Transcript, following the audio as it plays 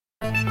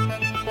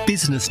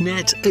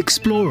BusinessNet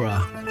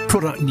Explorer,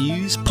 product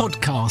news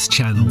podcast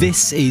channel.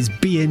 This is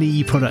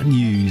B&E Product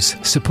News,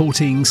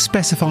 supporting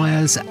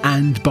specifiers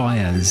and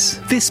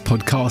buyers. This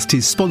podcast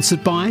is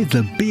sponsored by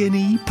the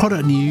B&E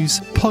Product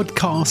News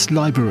podcast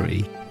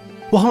library.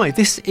 Well, hi,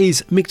 this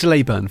is Mick de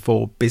Leyburn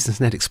for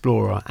BusinessNet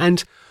Explorer,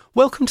 and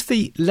welcome to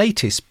the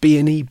latest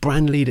B&E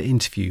Brand Leader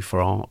interview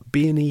for our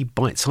B&E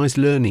Bite-Sized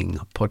Learning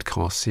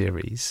podcast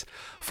series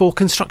for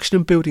construction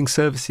and building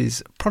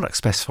services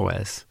product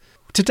specifiers.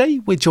 Today,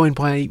 we're joined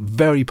by a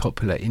very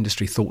popular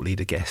industry thought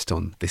leader guest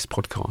on this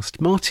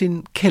podcast,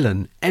 Martin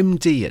Killen,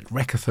 MD at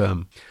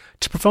Recafirm,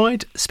 to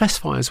provide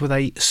specifiers with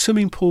a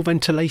swimming pool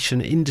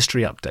ventilation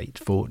industry update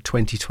for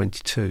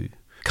 2022,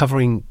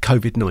 covering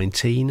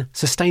COVID-19,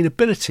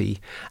 sustainability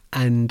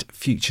and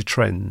future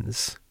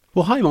trends.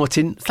 Well, hi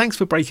Martin, thanks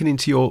for breaking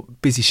into your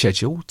busy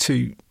schedule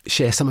to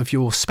share some of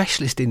your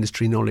specialist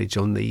industry knowledge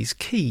on these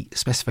key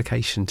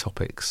specification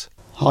topics.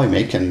 Hi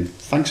Mick, and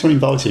thanks for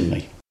inviting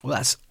me. Well,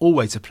 that's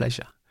always a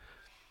pleasure.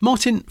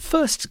 Martin,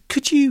 first,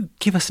 could you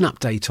give us an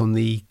update on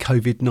the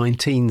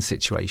COVID-19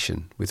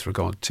 situation with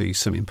regard to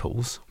swimming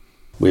pools?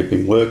 We've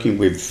been working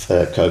with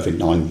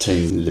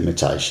COVID-19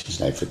 limitations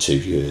now for 2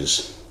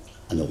 years.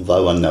 And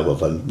although I know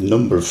of a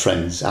number of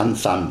friends and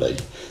family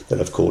that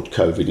have caught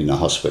COVID in a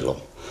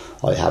hospital,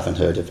 I haven't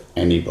heard of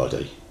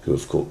anybody who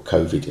have caught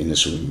COVID in a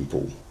swimming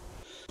pool.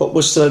 But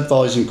we're still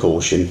advising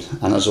caution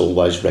and, as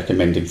always,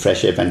 recommending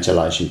fresh air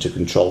ventilation to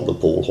control the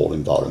pool hall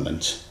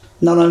environment.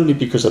 Not only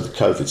because of the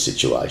COVID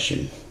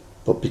situation,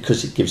 but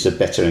because it gives a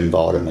better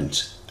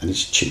environment and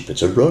it's cheaper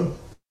to run.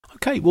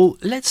 OK, well,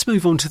 let's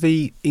move on to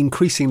the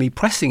increasingly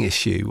pressing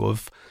issue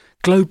of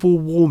global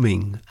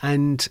warming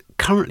and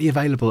currently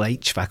available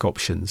HVAC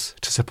options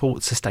to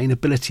support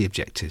sustainability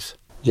objectives.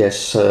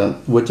 Yes,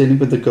 we're dealing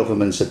with the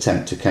government's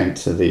attempt to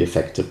counter the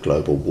effect of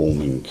global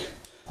warming.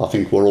 I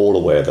think we're all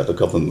aware that the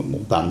government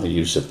will ban the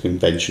use of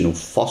conventional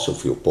fossil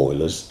fuel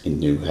boilers in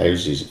new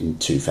houses in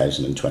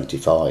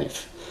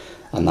 2025.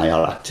 And they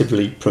are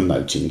actively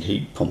promoting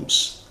heat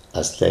pumps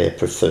as their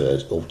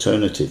preferred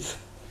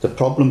alternative. The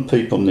problem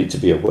people need to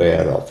be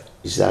aware of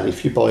is that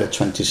if you buy a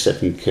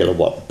 27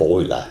 kilowatt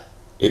boiler,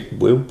 it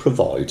will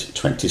provide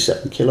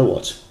 27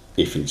 kilowatts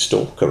if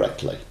installed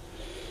correctly.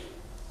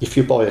 If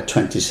you buy a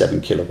 27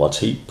 kilowatt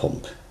heat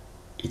pump,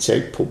 its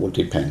output will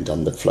depend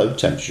on the flow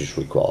temperatures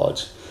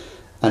required.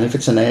 And if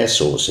it's an air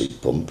source heat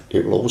pump,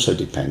 it will also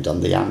depend on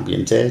the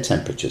ambient air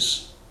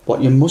temperatures.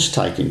 What you must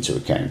take into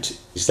account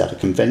is that a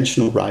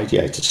conventional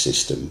radiator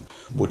system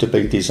would have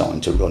been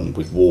designed to run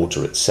with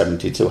water at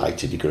 70 to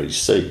 80 degrees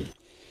C.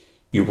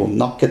 You will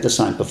not get the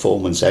same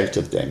performance out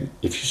of them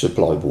if you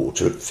supply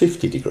water at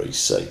 50 degrees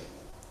C.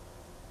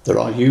 There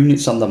are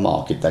units on the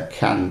market that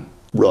can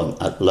run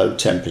at low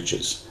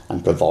temperatures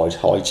and provide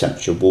high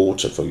temperature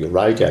water for your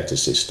radiator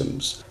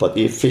systems, but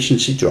the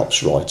efficiency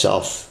drops right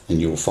off and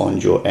you'll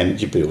find your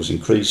energy bills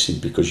increasing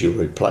because you're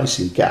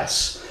replacing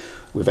gas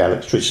with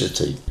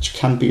electricity, which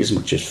can be as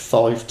much as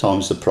 5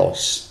 times the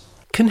price.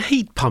 Can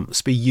heat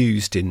pumps be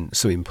used in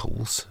swimming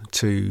pools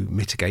to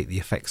mitigate the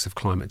effects of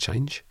climate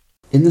change?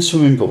 In the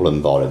swimming pool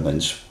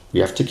environment, we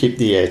have to keep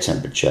the air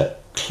temperature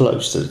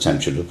close to the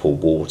temperature of the pool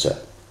water.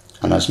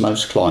 And as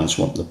most clients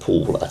want the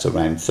pool at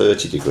around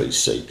 30 degrees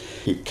C,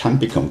 it can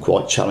become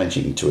quite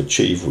challenging to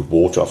achieve with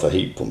water off a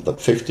heat pump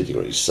at 50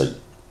 degrees C.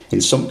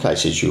 In some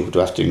cases, you would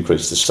have to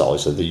increase the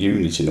size of the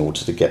unit in order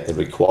to get the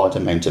required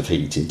amount of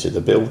heat into the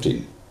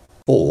building.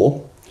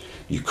 Or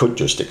you could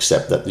just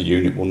accept that the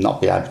unit will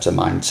not be able to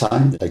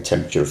maintain a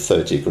temperature of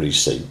 30 degrees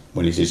C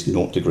when it is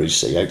 0 degrees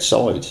C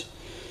outside.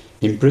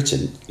 In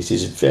Britain, it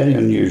is very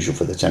unusual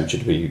for the temperature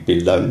to be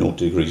below 0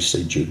 degrees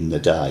C during the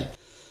day.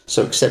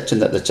 So accepting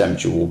that the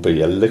temperature will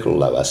be a little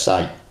lower,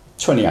 say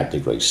 28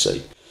 degrees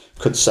C,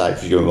 could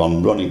save you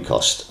on running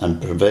costs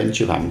and prevent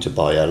you having to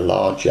buy a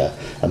larger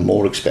and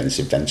more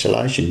expensive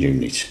ventilation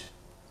unit.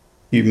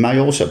 You may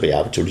also be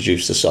able to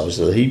reduce the size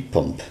of the heat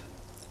pump.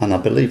 And I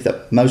believe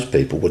that most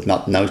people would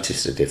not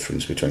notice the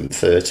difference between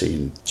 30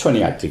 and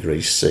 28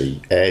 degrees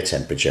C air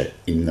temperature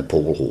in the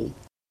pool hall.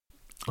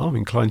 I'm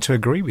inclined to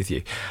agree with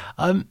you.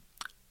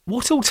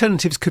 What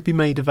alternatives could be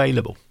made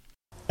available?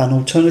 An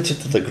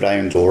alternative to the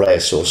ground or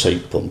air source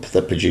heat pump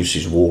that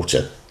produces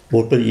water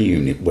would be a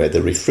unit where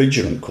the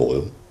refrigerant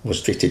coil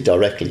was fitted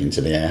directly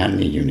into the air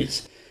handling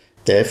unit,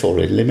 therefore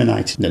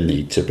eliminating the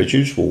need to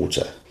produce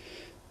water.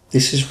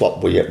 This is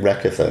what we at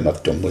Recafirm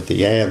have done with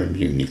the Airem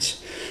unit,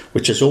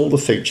 which has all the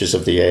features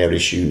of the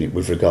Airish unit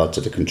with regard to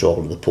the control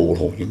of the pool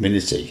hall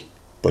humidity.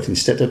 But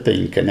instead of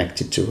being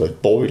connected to a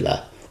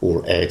boiler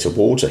or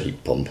air-to-water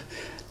heat pump,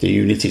 the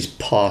unit is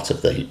part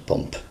of the heat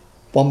pump.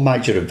 One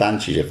major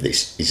advantage of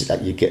this is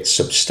that you get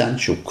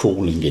substantial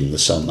cooling in the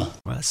summer.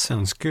 Well, that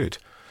sounds good.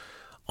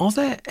 Are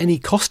there any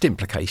cost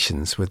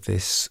implications with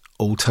this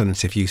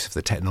alternative use of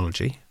the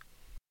technology?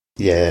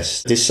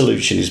 Yes, this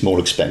solution is more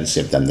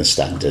expensive than the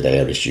standard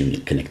Airish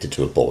unit connected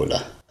to a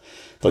boiler.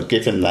 But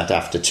given that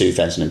after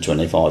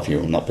 2025 you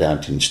will not be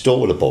able to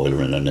install a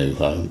boiler in a new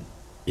home,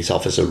 it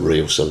offers a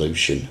real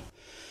solution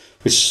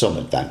with some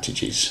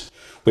advantages.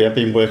 We have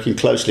been working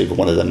closely with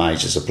one of the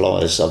major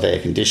suppliers of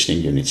air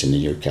conditioning units in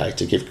the UK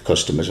to give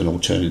customers an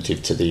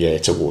alternative to the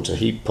air-to-water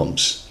heat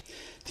pumps.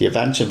 The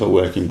advantage of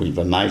working with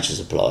a major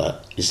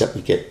supplier is that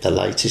we get the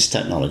latest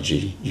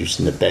technology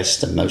using the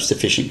best and most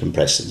efficient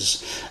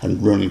compressors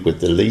and running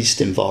with the least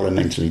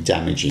environmentally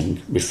damaging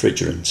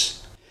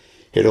refrigerants.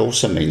 It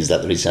also means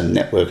that there is a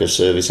network of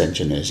service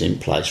engineers in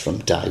place from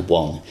day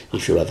one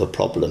if you have a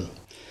problem.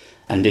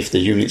 And if the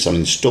units are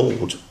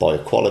installed by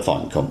a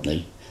qualifying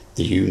company,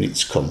 the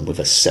units come with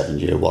a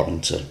 7-year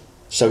warranty.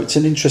 So it's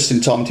an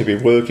interesting time to be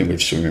working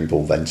with swimming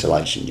pool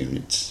ventilation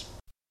units.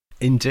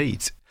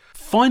 Indeed.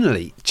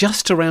 Finally,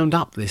 just to round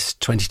up this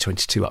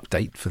 2022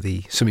 update for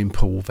the swimming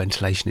pool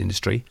ventilation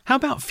industry, how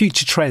about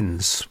future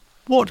trends?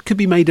 What could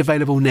be made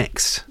available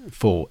next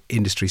for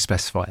industry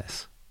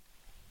specifiers?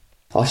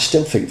 I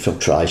still think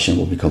filtration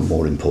will become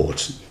more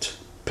important,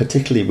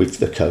 particularly with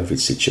the COVID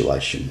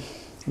situation.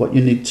 What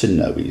you need to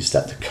know is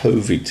that the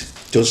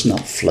COVID does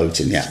not float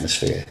in the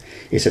atmosphere.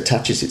 It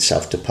attaches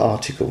itself to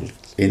particles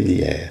in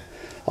the air.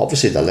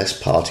 Obviously, the less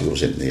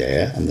particles in the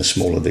air and the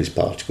smaller these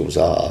particles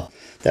are,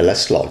 the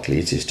less likely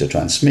it is to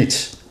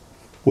transmit.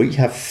 We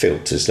have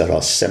filters that are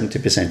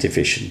 70%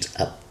 efficient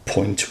at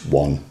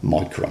 0.1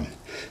 micron,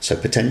 so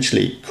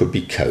potentially it could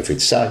be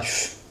COVID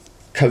safe.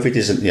 COVID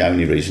isn't the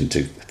only reason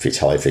to fit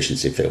high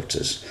efficiency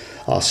filters.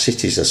 Our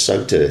cities are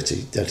so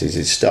dirty that it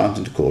is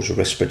starting to cause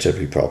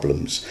respiratory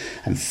problems,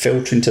 and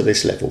filtering to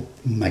this level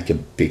will make a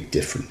big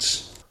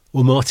difference.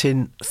 Well,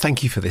 Martin,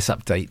 thank you for this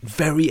update.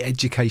 Very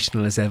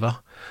educational as ever,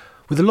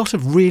 with a lot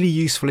of really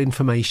useful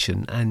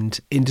information and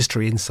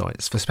industry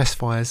insights for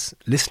specifiers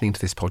listening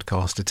to this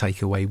podcast to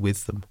take away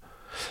with them.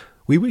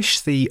 We wish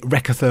the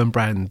Recotherm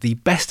brand the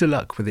best of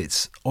luck with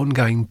its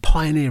ongoing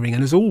pioneering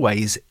and, as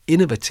always,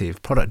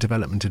 innovative product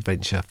development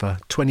adventure for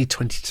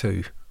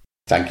 2022.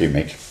 Thank you,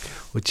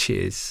 Mick. Well,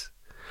 cheers.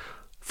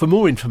 For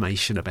more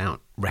information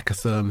about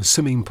Recotherm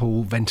swimming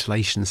pool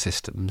ventilation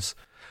systems,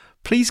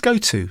 please go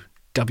to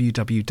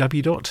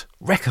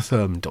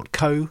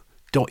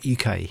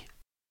www.recotherm.co.uk.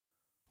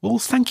 Well,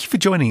 thank you for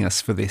joining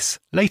us for this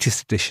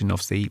latest edition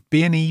of the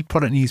B&E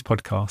Product News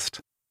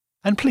podcast.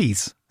 And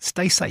please,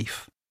 stay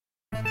safe.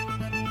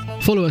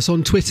 Follow us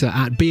on Twitter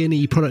at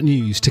B&E Product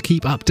News to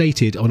keep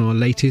updated on our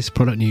latest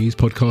product news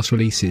podcast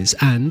releases,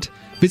 and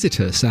visit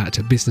us at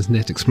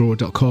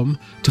businessnetexplorer.com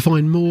to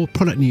find more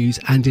product news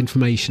and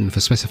information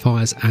for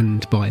specifiers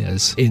and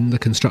buyers in the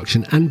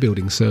construction and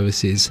building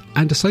services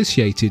and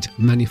associated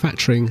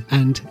manufacturing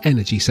and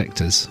energy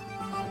sectors.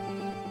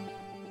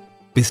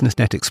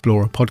 BusinessNet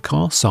Explorer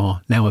podcasts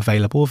are now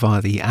available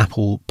via the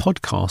Apple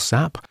Podcasts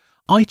app,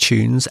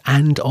 iTunes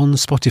and on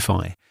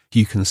Spotify.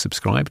 You can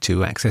subscribe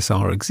to access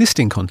our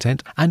existing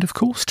content and, of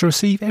course, to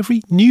receive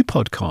every new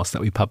podcast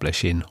that we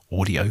publish in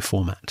audio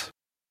format.